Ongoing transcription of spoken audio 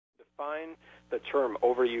define the term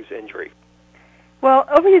overuse injury? Well,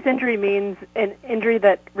 overuse injury means an injury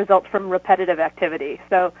that results from repetitive activity.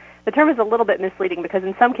 So the term is a little bit misleading because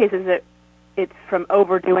in some cases it's from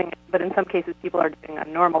overdoing it, but in some cases people are doing a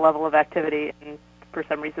normal level of activity, and for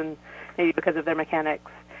some reason, maybe because of their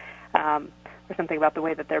mechanics or something about the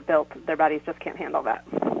way that they're built, their bodies just can't handle that.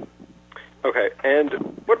 Okay, and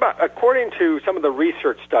what about, according to some of the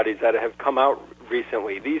research studies that have come out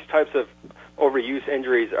recently, these types of overuse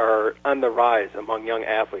injuries are on the rise among young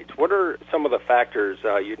athletes. What are some of the factors?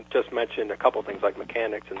 You just mentioned a couple things like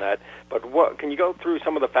mechanics and that, but can you go through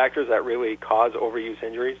some of the factors that really cause overuse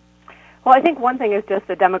injuries? Well, I think one thing is just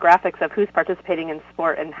the demographics of who's participating in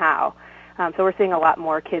sport and how. So we're seeing a lot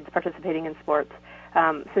more kids participating in sports.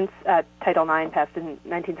 Since Title IX passed in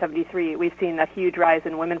 1973, we've seen a huge rise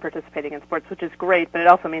in women participating in sports, which is great, but it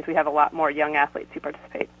also means we have a lot more young athletes who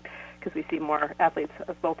participate because we see more athletes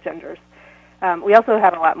of both genders. We also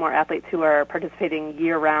have a lot more athletes who are participating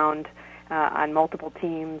year-round on multiple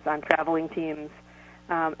teams, on traveling teams.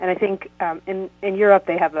 And I think in Europe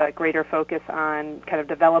they have a greater focus on kind of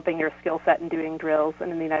developing your skill set and doing drills,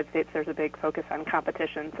 and in the United States there's a big focus on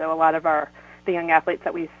competition. So a lot of the young athletes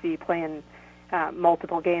that we see playing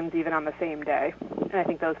multiple games even on the same day. And I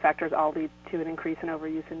think those factors all lead to an increase in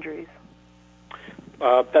overuse injuries.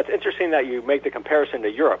 That's interesting that you make the comparison to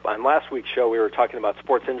Europe. On last week's show, we were talking about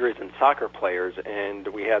sports injuries in soccer players, and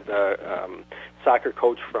we had the soccer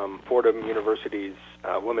coach from Fordham University's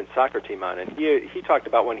women's soccer team on, and he talked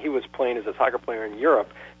about when he was playing as a soccer player in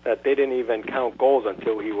Europe that they didn't even count goals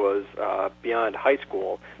until he was beyond high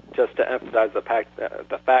school, just to emphasize the fact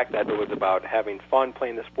that it was about having fun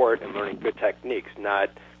playing the sport and learning good techniques, not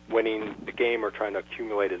winning the game or trying to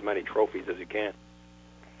accumulate as many trophies as you can.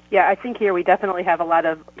 Yeah, I think here we definitely have a lot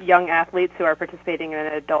of young athletes who are participating in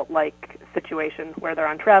an adult-like situation where they're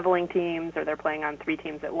on traveling teams or they're playing on 3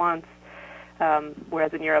 teams at once,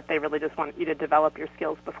 whereas in Europe they really just want you to develop your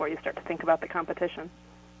skills before you start to think about the competition.